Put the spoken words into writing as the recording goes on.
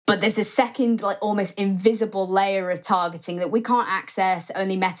But there's a second, like almost invisible layer of targeting that we can't access,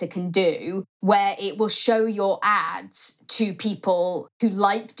 only Meta can do, where it will show your ads to people who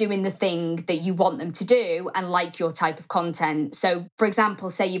like doing the thing that you want them to do and like your type of content. So, for example,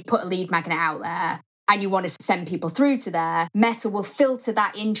 say you've put a lead magnet out there and you want to send people through to there, Meta will filter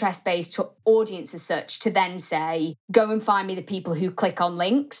that interest base to audience as such to then say, go and find me the people who click on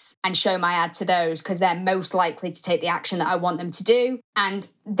links and show my ad to those because they're most likely to take the action that I want them to do. And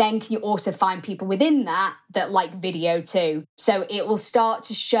then can you also find people within that like video too? So it will start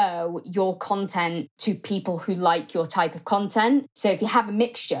to show your content to people who like your type of content. So if you have a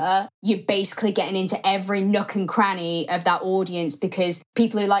mixture, you're basically getting into every nook and cranny of that audience because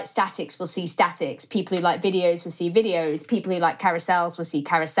people who like statics will see statics. People who like videos will see videos. People who like carousels will see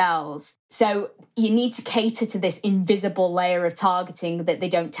carousels. So you need to cater to this invisible layer of targeting that they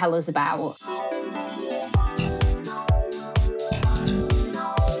don't tell us about.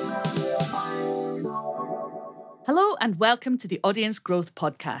 Hello and welcome to the Audience Growth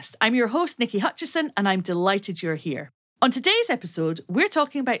Podcast. I'm your host, Nikki Hutchison, and I'm delighted you're here. On today's episode, we're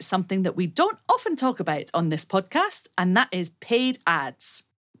talking about something that we don't often talk about on this podcast, and that is paid ads.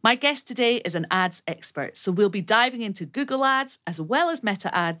 My guest today is an ads expert, so we'll be diving into Google Ads as well as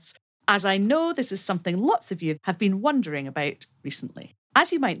Meta Ads, as I know this is something lots of you have been wondering about recently.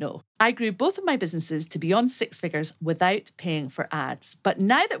 As you might know, I grew both of my businesses to beyond six figures without paying for ads. But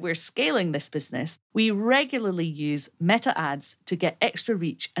now that we're scaling this business, we regularly use Meta Ads to get extra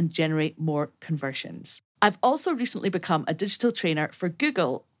reach and generate more conversions. I've also recently become a digital trainer for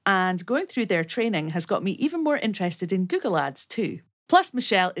Google, and going through their training has got me even more interested in Google Ads too. Plus,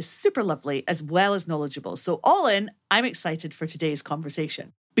 Michelle is super lovely as well as knowledgeable. So all in, I'm excited for today's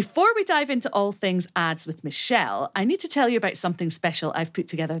conversation. Before we dive into all things ads with Michelle, I need to tell you about something special I've put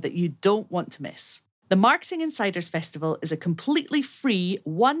together that you don't want to miss. The Marketing Insiders Festival is a completely free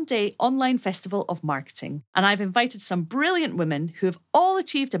one-day online festival of marketing, and I've invited some brilliant women who have all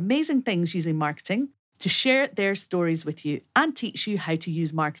achieved amazing things using marketing to share their stories with you and teach you how to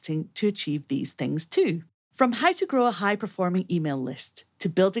use marketing to achieve these things too. From how to grow a high-performing email list, to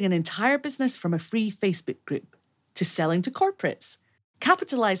building an entire business from a free Facebook group, to selling to corporates,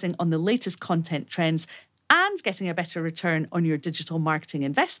 capitalising on the latest content trends, and getting a better return on your digital marketing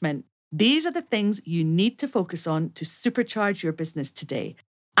investment, these are the things you need to focus on to supercharge your business today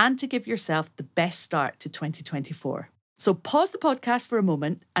and to give yourself the best start to 2024. So pause the podcast for a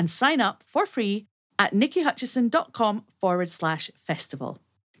moment and sign up for free at nikkiHutchison.com/festival.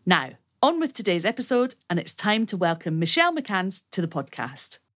 Now, on with today's episode, and it's time to welcome Michelle McCance to the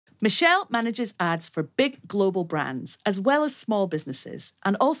podcast. Michelle manages ads for big global brands as well as small businesses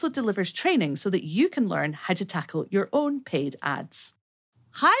and also delivers training so that you can learn how to tackle your own paid ads.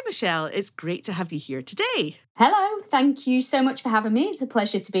 Hi, Michelle. It's great to have you here today. Hello. Thank you so much for having me. It's a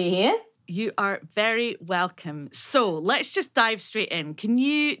pleasure to be here. You are very welcome. So let's just dive straight in. Can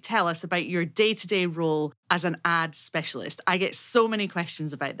you tell us about your day-to-day role as an ad specialist? I get so many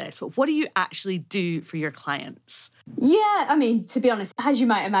questions about this, but what do you actually do for your clients? Yeah, I mean, to be honest, as you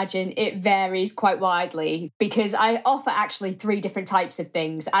might imagine, it varies quite widely because I offer actually three different types of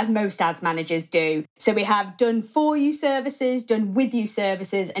things, as most ads managers do. So we have done for you services, done with you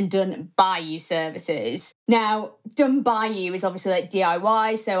services, and done by you services. Now, done by you is obviously like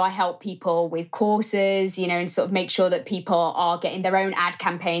DIY. So I help people with courses, and sort of make sure that people are getting their own ad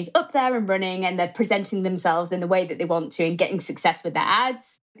campaigns up there and running and they're presenting themselves in the way that they want to and getting success with their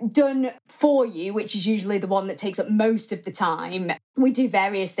ads. Done for you, which is usually the one that takes up most of the time. We do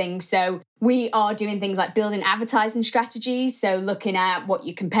various things. So we are doing things like building advertising strategies. So looking at what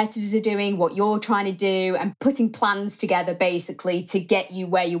your competitors are doing, what you're trying to do, and putting plans together basically to get you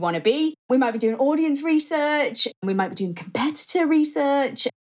where you want to be. We might be doing audience research. We might be doing competitor research.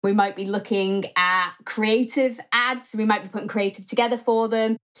 We might be looking at creative ads. We might be putting creative together for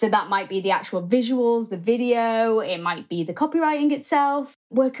them. So that might be the actual visuals, the video. It might be the copywriting itself.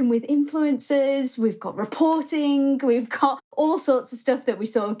 Working with influencers. We've got reporting. We've got all sorts of stuff that we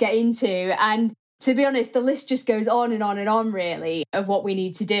sort of get into. And to be honest, the list just goes on and on and on, really, of what we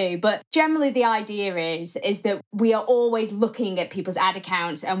need to do. But generally, the idea is that we are always looking at people's ad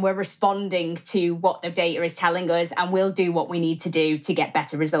accounts and we're responding to what the data is telling us, and we'll do what we need to do to get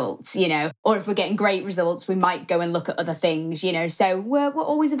better results, Or if we're getting great results, we might go and look at other things, So we're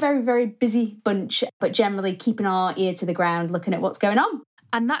always a very, very busy bunch, but generally keeping our ear to the ground, looking at what's going on.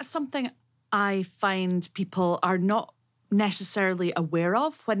 And that's something I find people are not necessarily aware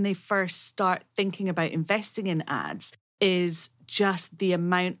of when they first start thinking about investing in ads, is just the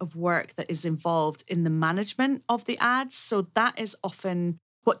amount of work that is involved in the management of the ads. So that is often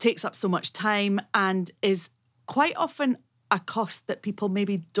what takes up so much time and is quite often a cost that people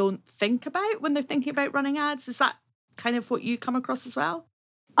maybe don't think about when they're thinking about running ads? Is that kind of what you come across as well?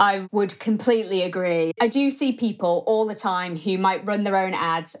 I would completely agree. I do see people all the time who might run their own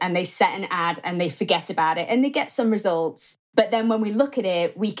ads and they set an ad and they forget about it and they get some results. But then when we look at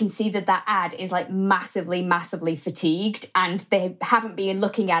it, we can see that that ad is like massively, massively fatigued and they haven't been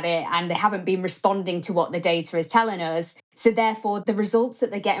looking at it and they haven't been responding to what the data is telling us. So therefore, the results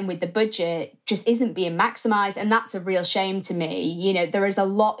that they're getting with the budget just isn't being maximised. And that's a real shame to me. You know, there is a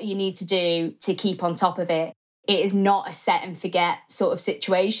lot you need to do to keep on top of it. It is not a set and forget sort of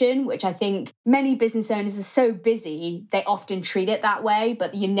situation, which I think many business owners are so busy, they often treat it that way,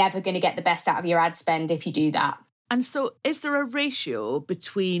 but you're never going to get the best out of your ad spend if you do that. And so is there a ratio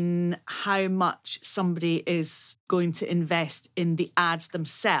between how much somebody is going to invest in the ads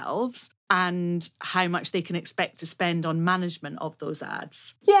themselves and how much they can expect to spend on management of those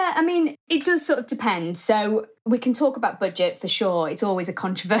ads? Yeah, I mean, it does sort of depend. So we can talk about budget for sure. It's always a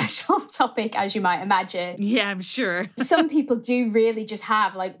controversial topic, as you might imagine. Yeah, I'm sure. Some people do really just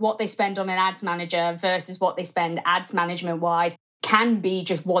have like what they spend on an ads manager versus what they spend ads management wise can be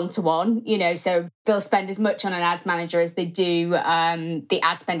just one-to-one, you know, so they'll spend as much on an ads manager as they do the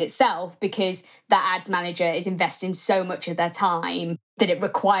ad spend itself because that ads manager is investing so much of their time that it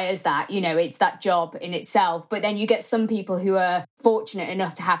requires that, you know, it's that job in itself. But then you get some people who are fortunate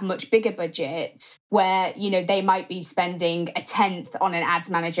enough to have much bigger budgets where, you know, they might be spending a tenth on an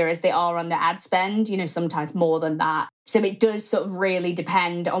ads manager as they are on the ad spend, you know, sometimes more than that. So it does sort of really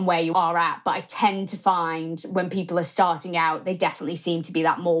depend on where you are at. But I tend to find when people are starting out, they definitely seem to be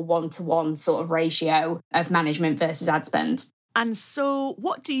that more one-to-one sort of ratio of management versus ad spend. And so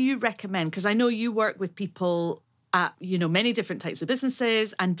what do you recommend? Because I know you work with people at, you know, many different types of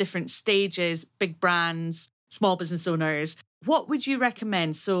businesses and different stages, big brands, small business owners. What would you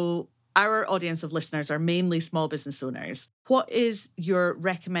recommend? So our audience of listeners are mainly small business owners. What is your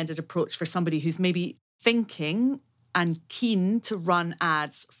recommended approach for somebody who's maybe thinking and keen to run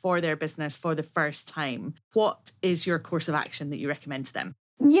ads for their business for the first time? What is your course of action that you recommend to them?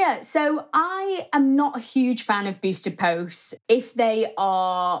 Yeah, so I am not a huge fan of boosted posts if they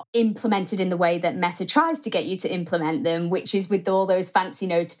are implemented in the way that Meta tries to get you to implement them, which is with all those fancy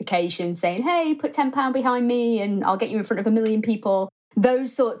notifications saying, hey, put £10 behind me and I'll get you in front of 1 million people.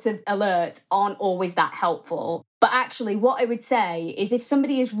 Those sorts of alerts aren't always that helpful. But actually, what I would say is if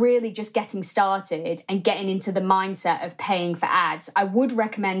somebody is really just getting started and getting into the mindset of paying for ads, I would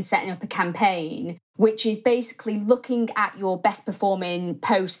recommend setting up a campaign, which is basically looking at your best performing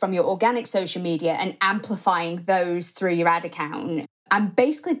posts from your organic social media and amplifying those through your ad account. And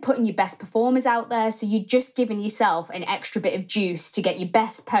basically putting your best performers out there. So you're just giving yourself an extra bit of juice to get your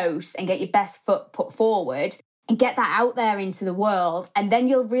best posts and get your best foot put forward and get that out there into the world. And then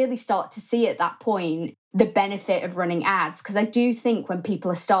you'll really start to see at that point the benefit of running ads. Because I do think when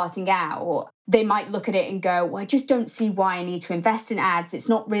people are starting out, they might look at it and go, well, I just don't see why I need to invest in ads. It's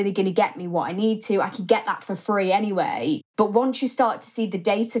not really going to get me what I need to. I can get that for free anyway. But once you start to see the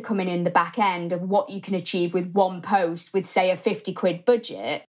data coming in the back end of what you can achieve with one post with, say, a 50 quid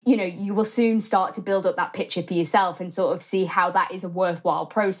budget, you know, you will soon start to build up that picture for yourself and sort of see how that is a worthwhile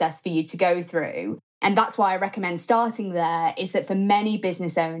process for you to go through. And that's why I recommend starting there, is that for many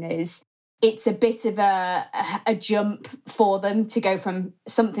business owners, it's a bit of a jump for them to go from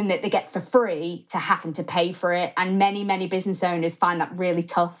something that they get for free to having to pay for it. And many, many business owners find that really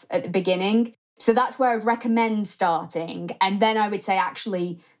tough at the beginning. So that's where I'd recommend starting. And then I would say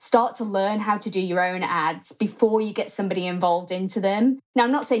actually start to learn how to do your own ads before you get somebody involved into them. Now,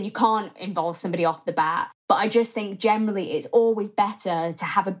 I'm not saying you can't involve somebody off the bat, but I just think generally it's always better to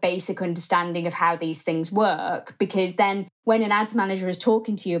have a basic understanding of how these things work, because then when an ads manager is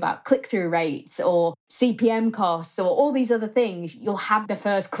talking to you about click-through rates or CPM costs or all these other things, you'll have the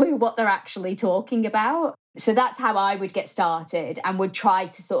first clue what they're actually talking about. So that's how I would get started and would try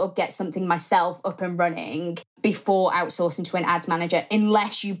to sort of get something myself up and running before outsourcing to an ads manager,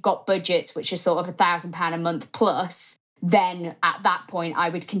 unless you've got budgets which are sort of £1,000 a month plus. Then at that point, I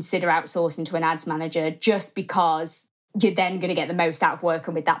would consider outsourcing to an ads manager, just because you're then going to get the most out of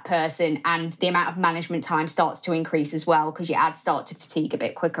working with that person, and the amount of management time starts to increase as well because your ads start to fatigue a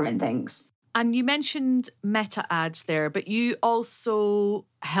bit quicker and things. And you mentioned Meta ads there, but you also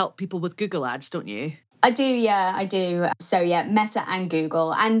help people with Google ads, don't you? I do, yeah, I do. So yeah, Meta and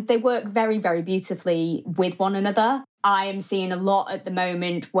Google, and they work very, very beautifully with one another. I am seeing a lot at the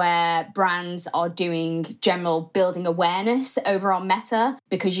moment where brands are doing general building awareness over on Meta,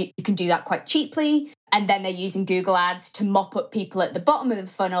 because you can do that quite cheaply. And then they're using Google ads to mop up people at the bottom of the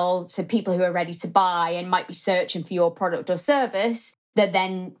funnel. So people who are ready to buy and might be searching for your product or service, they're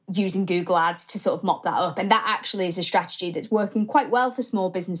then using Google Ads to sort of mop that up. And that actually is a strategy that's working quite well for small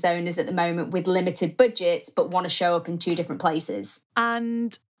business owners at the moment with limited budgets, but want to show up in two different places.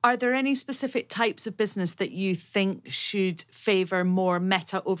 And are there any specific types of business that you think should favour more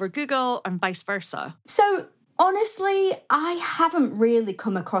Meta over Google and vice versa? So honestly, I haven't really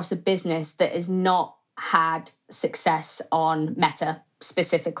come across a business that has not had success on Meta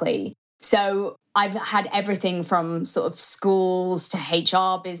specifically. So I've had everything from sort of schools to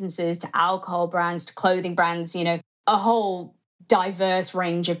HR businesses to alcohol brands to clothing brands, a whole diverse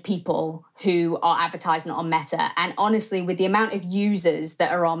range of people who are advertising on Meta. And honestly, with the amount of users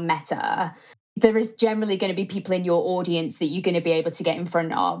that are on Meta, there is generally going to be people in your audience that you're going to be able to get in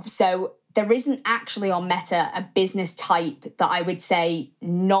front of. So there isn't actually on Meta a business type that I would say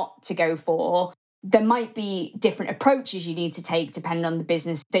not to go for. There might be different approaches you need to take depending on the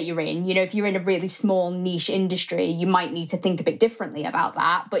business that you're in. If you're in a really small niche industry, you might need to think a bit differently about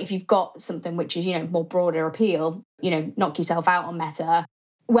that. But if you've got something which is, more broader appeal, knock yourself out on Meta.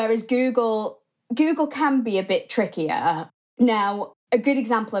 Whereas Google can be a bit trickier. Now, a good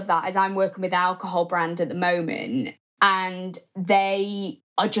example of that is I'm working with an alcohol brand at the moment, and they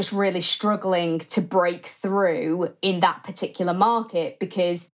are just really struggling to break through in that particular market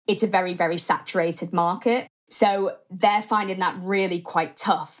because it's a very, very saturated market. So they're finding that really quite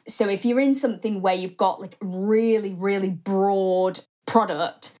tough. So if you're in something where you've got like really, really broad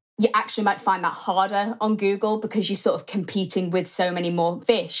product, you actually might find that harder on Google because you're sort of competing with so many more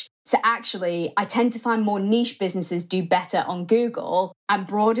fish. So actually, I tend to find more niche businesses do better on Google and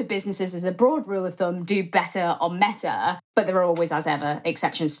broader businesses, as a broad rule of thumb, do better on Meta. But there are always, as ever,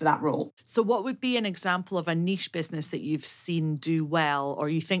 exceptions to that rule. So what would be an example of a niche business that you've seen do well or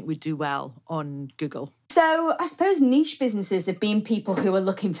you think would do well on Google? So I suppose niche businesses have been people who are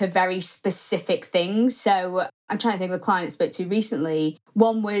looking for very specific things. So I'm trying to think of a client I spoke to recently.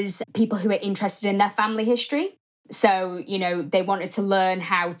 One was people who are interested in their family history. So, they wanted to learn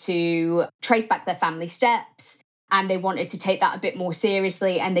how to trace back their family steps, and they wanted to take that a bit more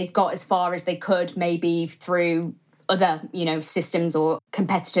seriously. And they got as far as they could, maybe through other, systems or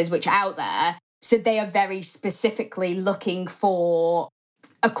competitors which are out there. So they are very specifically looking for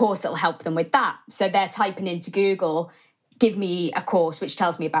a course that will help them with that. So they're typing into Google, give me a course which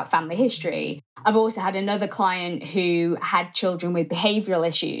tells me about family history. I've also had another client who had children with behavioural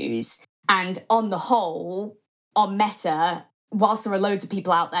issues. And on the whole, on Meta, whilst there are loads of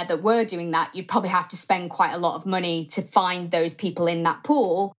people out there that were doing that, you'd probably have to spend quite a lot of money to find those people in that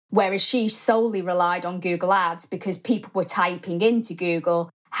pool. Whereas she solely relied on Google Ads because people were typing into Google,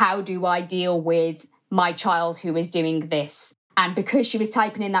 how do I deal with my child who is doing this? And because she was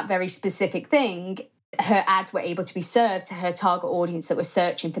typing in that very specific thing, her ads were able to be served to her target audience that was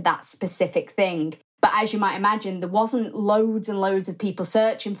searching for that specific thing. But as you might imagine, there wasn't loads and loads of people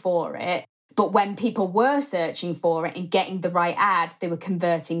searching for it. But when people were searching for it and getting the right ad, they were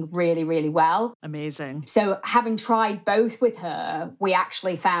converting really, really well. Amazing. So having tried both with her, we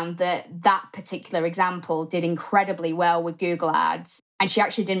actually found that particular example did incredibly well with Google Ads. And she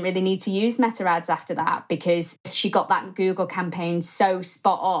actually didn't really need to use Meta ads after that because she got that Google campaign so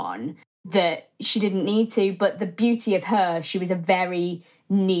spot on that she didn't need to. But the beauty of her, she was a very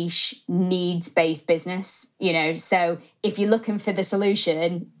niche, needs-based business, So if you're looking for the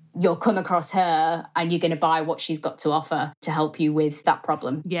solution, you'll come across her and you're going to buy what she's got to offer to help you with that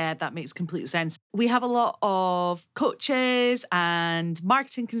problem. Yeah, that makes complete sense. We have a lot of coaches and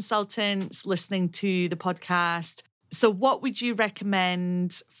marketing consultants listening to the podcast. So what would you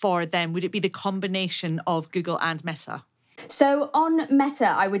recommend for them? Would it be the combination of Google and Meta? So on Meta,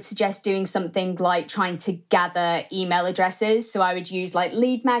 I would suggest doing something like trying to gather email addresses. So I would use like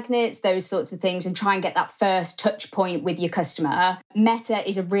lead magnets, those sorts of things, and try and get that first touch point with your customer. Meta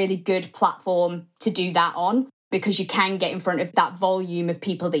is a really good platform to do that on because you can get in front of that volume of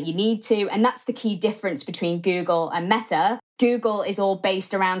people that you need to. And that's the key difference between Google and Meta. Google is all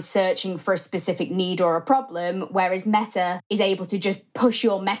based around searching for a specific need or a problem, whereas Meta is able to just push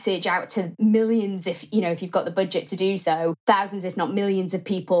your message out to millions if you've got the budget to do so, thousands, if not millions of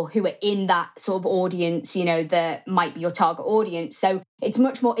people who are in that sort of audience, that might be your target audience. So it's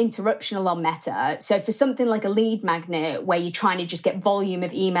much more interruptional on Meta. So for something like a lead magnet where you're trying to just get volume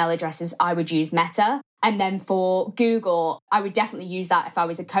of email addresses, I would use Meta. And then for Google, I would definitely use that if I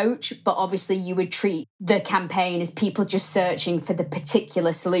was a coach, but obviously you would treat the campaign as people just searching for the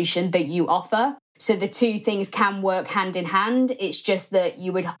particular solution that you offer. So the two things can work hand in hand. It's just that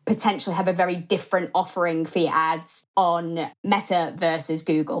you would potentially have a very different offering for your ads on Meta versus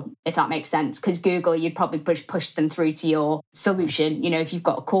Google, if that makes sense. Because Google, you'd probably push them through to your solution. If you've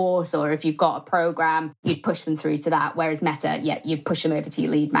got a course or if you've got a program, you'd push them through to that. Whereas Meta, you'd push them over to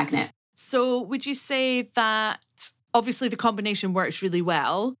your lead magnet. So would you say that obviously the combination works really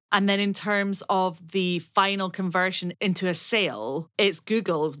well, and then in terms of the final conversion into a sale, it's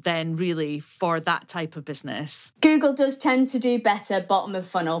Google then really for that type of business? Google does tend to do better bottom of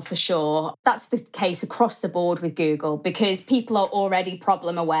funnel for sure. That's the case across the board with Google because people are already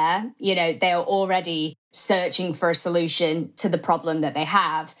problem aware. They are already searching for a solution to the problem that they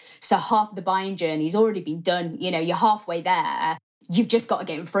have. So half of the buying journey's already been done. You're halfway there. You've just got to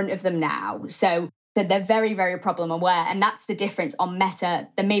get in front of them now. So they're very, very problem aware. And that's the difference on Meta.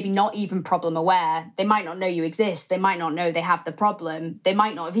 They're maybe not even problem aware. They might not know you exist. They might not know they have the problem. They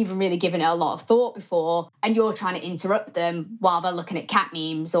might not have even really given it a lot of thought before. And you're trying to interrupt them while they're looking at cat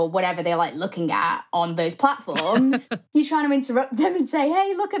memes or whatever they like looking at on those platforms. You're trying to interrupt them and say,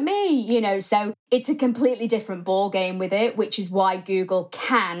 hey, look at me, So it's a completely different ball game with it, which is why Google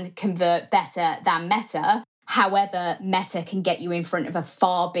can convert better than Meta. However, Meta can get you in front of a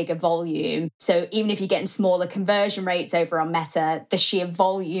far bigger volume. So even if you're getting smaller conversion rates over on Meta, the sheer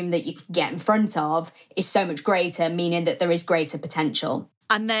volume that you can get in front of is so much greater, meaning that there is greater potential.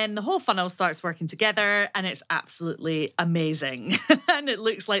 And then the whole funnel starts working together and it's absolutely amazing. And it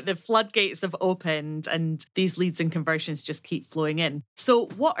looks like the floodgates have opened and these leads and conversions just keep flowing in. So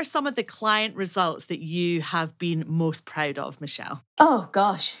what are some of the client results that you have been most proud of, Michelle? Oh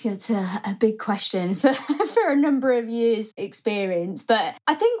gosh, it's a big question for a number of years experience. But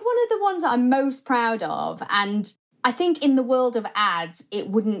I think one of the ones that I'm most proud of, and I think in the world of ads, it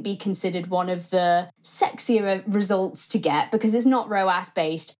wouldn't be considered one of the sexier results to get because it's not ROAS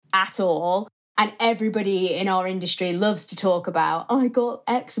based at all. And everybody in our industry loves to talk about, I got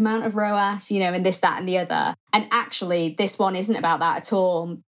X amount of ROAS, and this, that, and the other. And actually, this one isn't about that at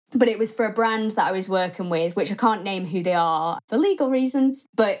all. But it was for a brand that I was working with, which I can't name who they are for legal reasons.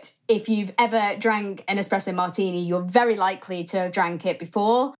 But if you've ever drank an espresso martini, you're very likely to have drank it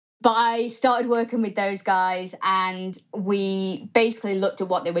before. But I started working with those guys and we basically looked at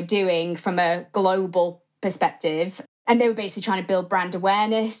what they were doing from a global perspective. And they were basically trying to build brand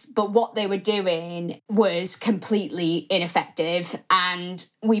awareness. But what they were doing was completely ineffective. And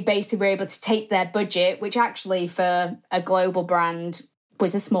we basically were able to take their budget, which actually for a global brand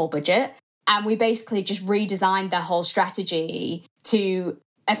was a small budget. And we basically just redesigned their whole strategy to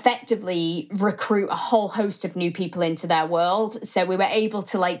effectively recruit a whole host of new people into their world. So we were able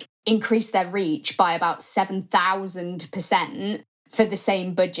to increase their reach by about 7,000% for the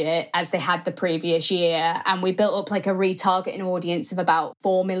same budget as they had the previous year. And we built up a retargeting audience of about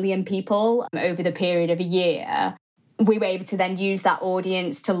 4 million people over the period of a year. We were able to then use that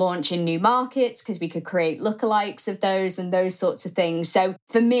audience to launch in new markets because we could create lookalikes of those and those sorts of things. So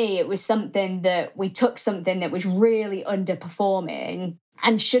for me, it was something that we took something that was really underperforming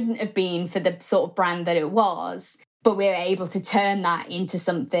and shouldn't have been for the sort of brand that it was. But we were able to turn that into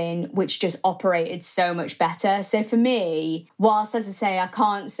something which just operated so much better. So for me, whilst, as I say, I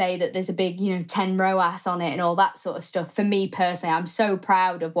can't say that there's a big, 10 ROAS on it and all that sort of stuff. For me personally, I'm so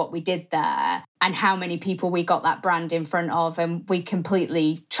proud of what we did there and how many people we got that brand in front of. And we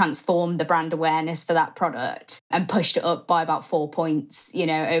completely transformed the brand awareness for that product and pushed it up by about 4 points,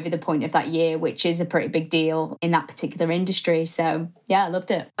 over the point of that year, which is a pretty big deal in that particular industry. So yeah, I loved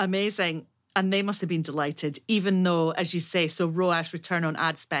it. Amazing. And they must have been delighted, even though, as you say, so ROAS, return on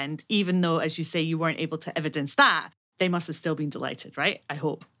ad spend, even though, as you say, you weren't able to evidence that, they must have still been delighted, right? I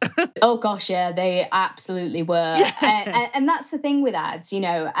hope. Oh, gosh, yeah, they absolutely were. Yeah. And that's the thing with ads,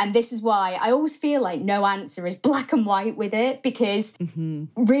 and this is why I always feel like no answer is black and white with it, because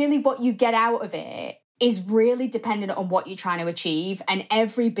really what you get out of it is really dependent on what you're trying to achieve. And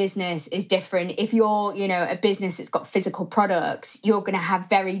every business is different. If you're, a business that's got physical products, you're going to have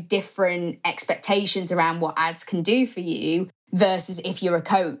very different expectations around what ads can do for you versus if you're a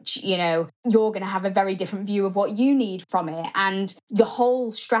coach, you're going to have a very different view of what you need from it. And your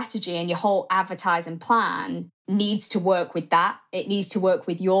whole strategy and your whole advertising plan needs to work with that. It needs to work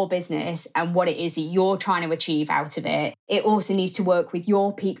with your business and what it is that you're trying to achieve out of it. It also needs to work with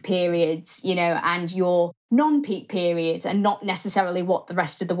your peak periods, and your non-peak periods and not necessarily what the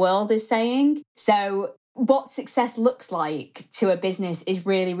rest of the world is saying. So what success looks like to a business is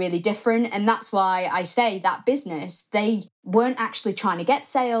really, really different. And that's why I say that business, they weren't actually trying to get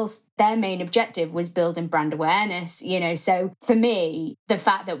sales. Their main objective was building brand awareness, So for me, the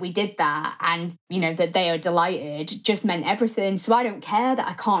fact that we did that and, that they are delighted just meant everything. So I don't care that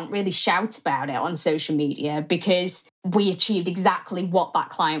I can't really shout about it on social media because we achieved exactly what that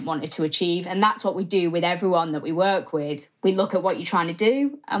client wanted to achieve. And that's what we do with everyone that we work with. We look at what you're trying to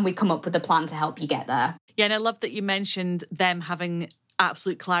do and we come up with a plan to help you get there. Yeah, and I love that you mentioned them having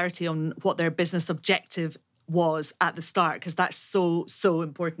absolute clarity on what their business objective was at the start, because that's so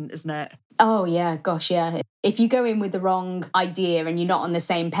important, isn't it? Oh, yeah. Gosh, yeah. If you go in with the wrong idea and you're not on the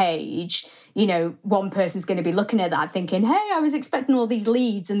same page, one person's going to be looking at that thinking, hey, I was expecting all these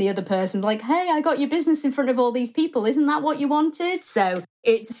leads. And the other person's like, hey, I got your business in front of all these people. Isn't that what you wanted? So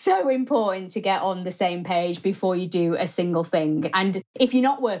it's so important to get on the same page before you do a single thing. And if you're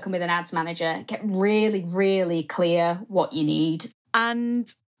not working with an ads manager, get really, really clear what you need.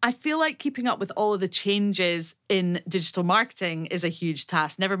 And I feel like keeping up with all of the changes in digital marketing is a huge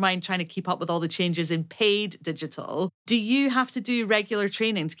task. Never mind trying to keep up with all the changes in paid digital. Do you have to do regular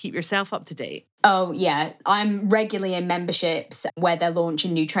training to keep yourself up to date? Oh, yeah. I'm regularly in memberships where they're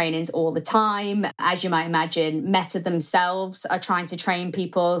launching new trainings all the time. As you might imagine, Meta themselves are trying to train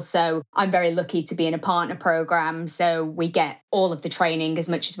people. So I'm very lucky to be in a partner program. So we get all of the training as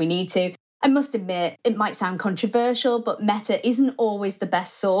much as we need to. I must admit, it might sound controversial, but Meta isn't always the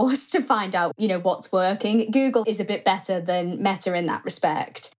best source to find out, what's working. Google is a bit better than Meta in that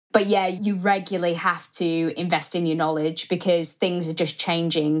respect. But yeah, you regularly have to invest in your knowledge because things are just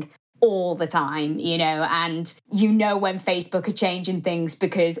changing all the time, and when Facebook are changing things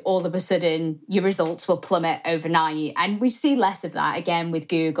because all of a sudden your results will plummet overnight. And we see less of that again with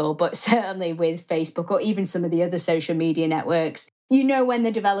Google, but certainly with Facebook or even some of the other social media networks. When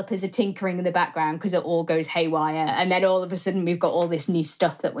the developers are tinkering in the background because it all goes haywire. And then all of a sudden we've got all this new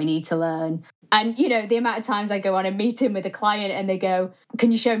stuff that we need to learn. And, the amount of times I go on a meeting with a client and they go,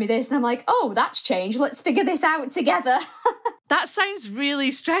 can you show me this? And I'm like, oh, that's changed. Let's figure this out together. That sounds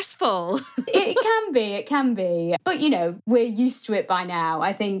really stressful. It can be. But, we're used to it by now.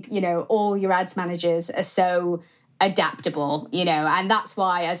 I think, all your ads managers are so adaptable, and that's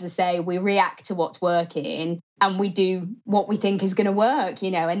why, as I say, we react to what's working and we do what we think is going to work,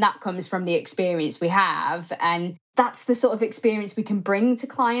 and that comes from the experience we have. And that's the sort of experience we can bring to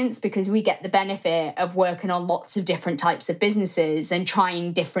clients because we get the benefit of working on lots of different types of businesses and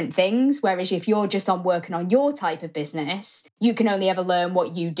trying different things. Whereas if you're just working on your type of business, you can only ever learn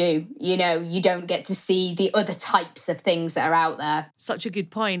what you do. You don't get to see the other types of things that are out there. Such a good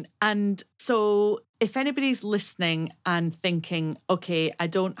point. And so if anybody's listening and thinking, okay, I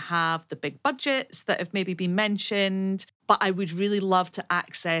don't have the big budgets that have maybe been mentioned, but I would really love to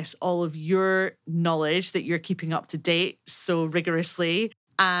access all of your knowledge that you're keeping up to date so rigorously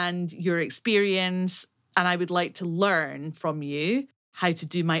and your experience, and I would like to learn from you how to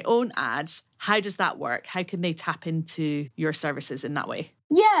do my own ads. How does that work? How can they tap into your services in that way?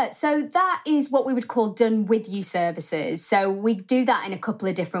 Yeah, so that is what we would call done with you services. So we do that in a couple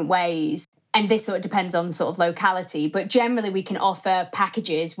of different ways. And this sort of depends on sort of locality, but generally we can offer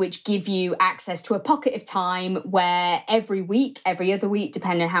packages which give you access to a pocket of time where every week, every other week,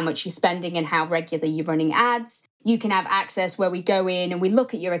 depending on how much you're spending and how regularly you're running ads, you can have access where we go in and we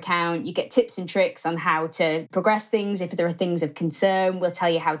look at your account. You get tips and tricks on how to progress things. If there are things of concern, we'll tell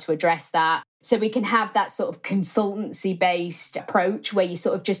you how to address that. So we can have that sort of consultancy-based approach where you're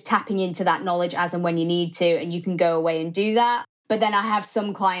sort of just tapping into that knowledge as and when you need to, and you can go away and do that. But then I have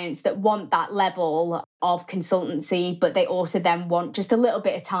some clients that want that level of consultancy, but they also then want just a little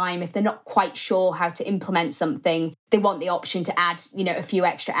bit of time. If they're not quite sure how to implement something, they want the option to add, a few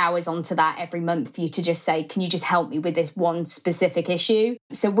extra hours onto that every month for you to just say, can you just help me with this one specific issue?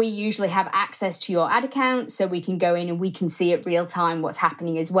 So we usually have access to your ad account so we can go in and we can see at real time what's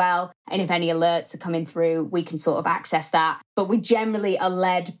happening as well. And if any alerts are coming through, we can sort of access that. But we generally are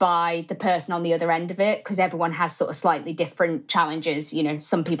led by the person on the other end of it because everyone has sort of slightly different challenges.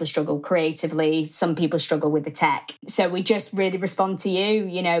 Some people struggle creatively, some people struggle with the tech. So we just really respond to you,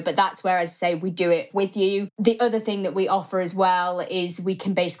 but that's where, as I say, we do it with you. The other thing that we offer as well is we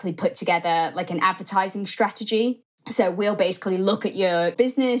can basically put together like an advertising strategy. So we'll basically look at your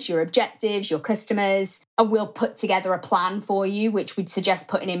business, your objectives, your customers, and we'll put together a plan for you, which we'd suggest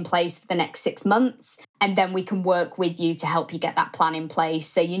putting in place for the next 6 months. And then we can work with you to help you get that plan in place.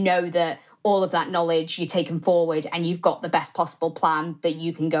 So you know that all of that knowledge you're taking forward and you've got the best possible plan that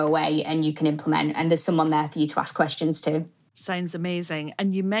you can go away and you can implement. And there's someone there for you to ask questions to. Sounds amazing.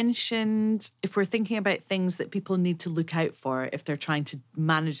 And you mentioned if we're thinking about things that people need to look out for if they're trying to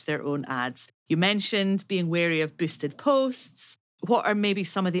manage their own ads, you mentioned being wary of boosted posts. What are maybe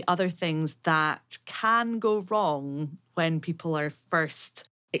some of the other things that can go wrong when people are first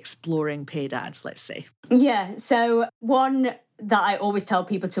exploring paid ads, let's say? Yeah, so one that I always tell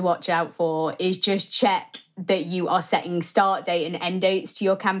people to watch out for is just check that you are setting start date and end dates to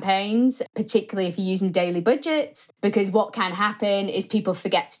your campaigns, particularly if you're using daily budgets, because what can happen is people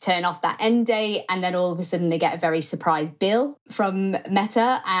forget to turn off that end date and then all of a sudden they get a very surprise bill from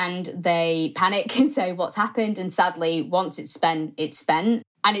Meta and they panic and say what's happened. And sadly, once it's spent, it's spent.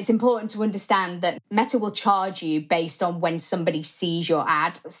 And it's important to understand that Meta will charge you based on when somebody sees your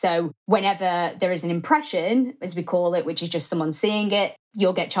ad. So whenever there is an impression, as we call it, which is just someone seeing it,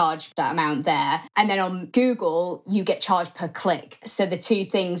 you'll get charged that amount there. And then on Google, you get charged per click. So the two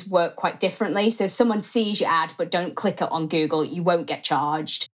things work quite differently. So if someone sees your ad but don't click it on Google, you won't get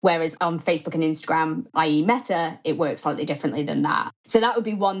charged. Whereas on Facebook and Instagram, i.e. Meta, it works slightly differently than that. So that would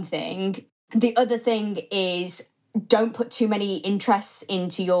be one thing. The other thing is, don't put too many interests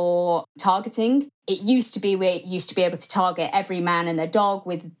into your targeting. It used to be where it used to be able to target every man and their dog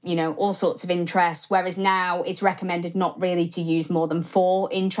with, all sorts of interests, whereas now it's recommended not really to use more than 4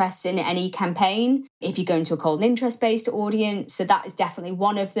 interests in any campaign if you're going to a cold interest-based audience. So that is definitely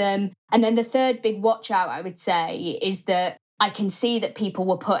one of them. And then the third big watch out, I would say, is that I can see that people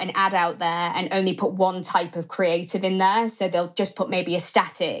will put an ad out there and only put one type of creative in there. So they'll just put maybe a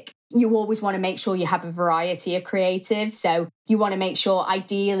static. You always want to make sure you have a variety of creative. So you want to make sure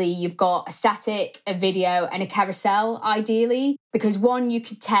ideally you've got a static, a video and a carousel ideally, because one, you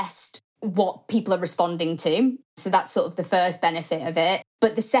can test what people are responding to. So that's sort of the first benefit of it.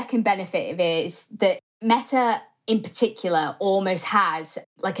 But the second benefit of it is that Meta in particular almost has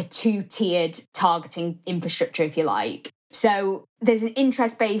like a 2-tiered targeting infrastructure, if you like. So there's an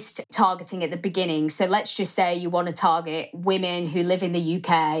interest-based targeting at the beginning. So let's just say you want to target women who live in the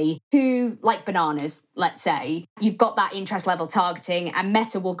UK who like bananas, let's say. You've got that interest level targeting and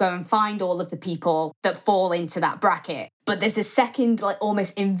Meta will go and find all of the people that fall into that bracket. But there's a second, like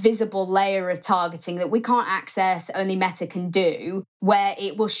almost invisible layer of targeting that we can't access, only Meta can do, where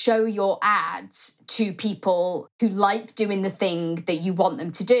it will show your ads to people who like doing the thing that you want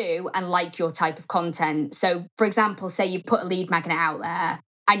them to do and like your type of content. So, for example, say you put a lead magnet out there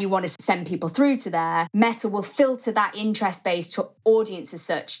and you want to send people through to there, Meta will filter that interest-based audience as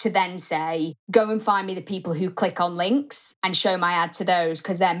such to then say, go and find me the people who click on links and show my ad to those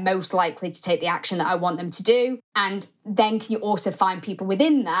because they're most likely to take the action that I want them to do. And then can you also find people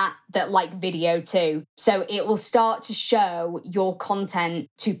within that like video too? So it will start to show your content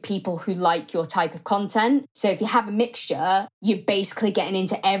to people who like your type of content. So if you have a mixture, you're basically getting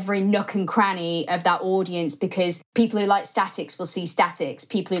into every nook and cranny of that audience because people who like statics will see statics.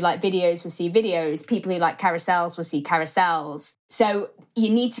 People who like videos will see videos. People who like carousels will see carousels. So you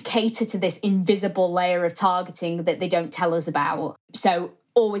need to cater to this invisible layer of targeting that they don't tell us about. So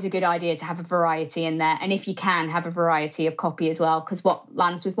always a good idea to have a variety in there. And if you can, have a variety of copy as well, because what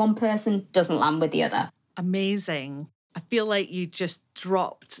lands with one person doesn't land with the other. Amazing. I feel like you just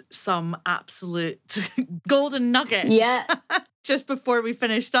dropped some absolute golden nuggets. Yeah. Just before we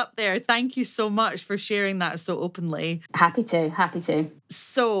finished up there. Thank you so much for sharing that so openly. Happy to.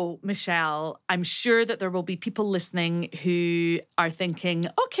 So, Michelle, I'm sure that there will be people listening who are thinking,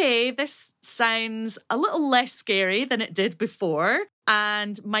 okay, this sounds a little less scary than it did before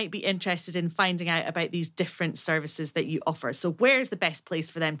and might be interested in finding out about these different services that you offer. So where's the best place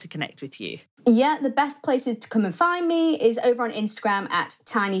for them to connect with you? Yeah, the best places to come and find me is over on Instagram at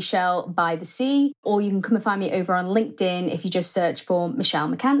tinyshellbythesea, or you can come and find me over on LinkedIn if you just search for Michelle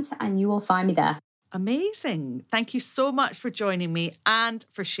McCance and you will find me there. Amazing. Thank you so much for joining me and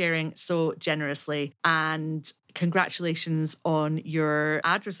for sharing so generously. And congratulations on your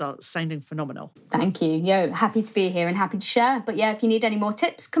ad results, sounding phenomenal. Thank you. Happy to be here and happy to share. But yeah, if you need any more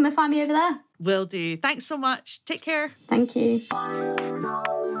tips, come and find me over there. Will do. Thanks so much. Take care. Thank you.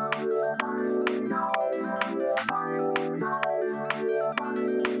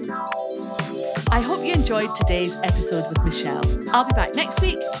 I hope you enjoyed today's episode with Michelle. I'll be back next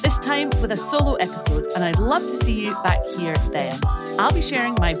week, this time with a solo episode, and I'd love to see you back here then. I'll be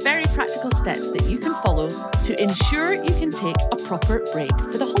sharing my very practical steps that you can follow to ensure you can take a proper break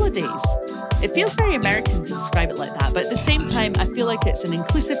for the holidays. It feels very American to describe it like that, but at the same time, I feel like it's an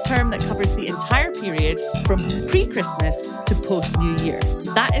inclusive term that covers the entire period from pre-Christmas to post-New Year.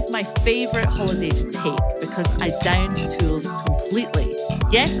 That is my favourite holiday to take because I down tools completely.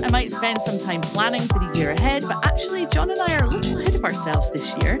 Yes, I might spend some time planning for the year ahead, but actually John and I are a little ahead of ourselves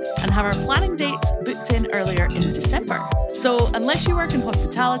this year and have our planning dates booked in earlier in December. So unless you work in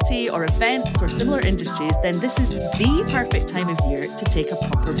hospitality or events or similar industries, then this is the perfect time of year to take a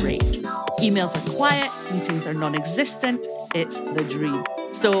proper break. Emails are quiet, meetings are non-existent. It's the dream.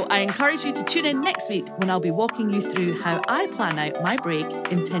 So I encourage you to tune in next week when I'll be walking you through how I plan out my break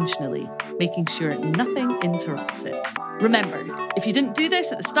intentionally, making sure nothing interrupts it. Remember, if you didn't do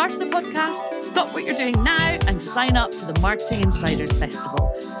this at the start of the podcast, stop what you're doing now and sign up to the Marketing Insiders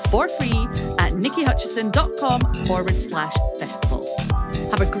Festival for free at nikkihutchison.com/festival.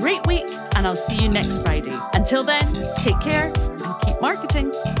 Have a great week and I'll see you next Friday. Until then, take care and keep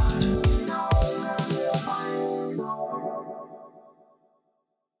marketing.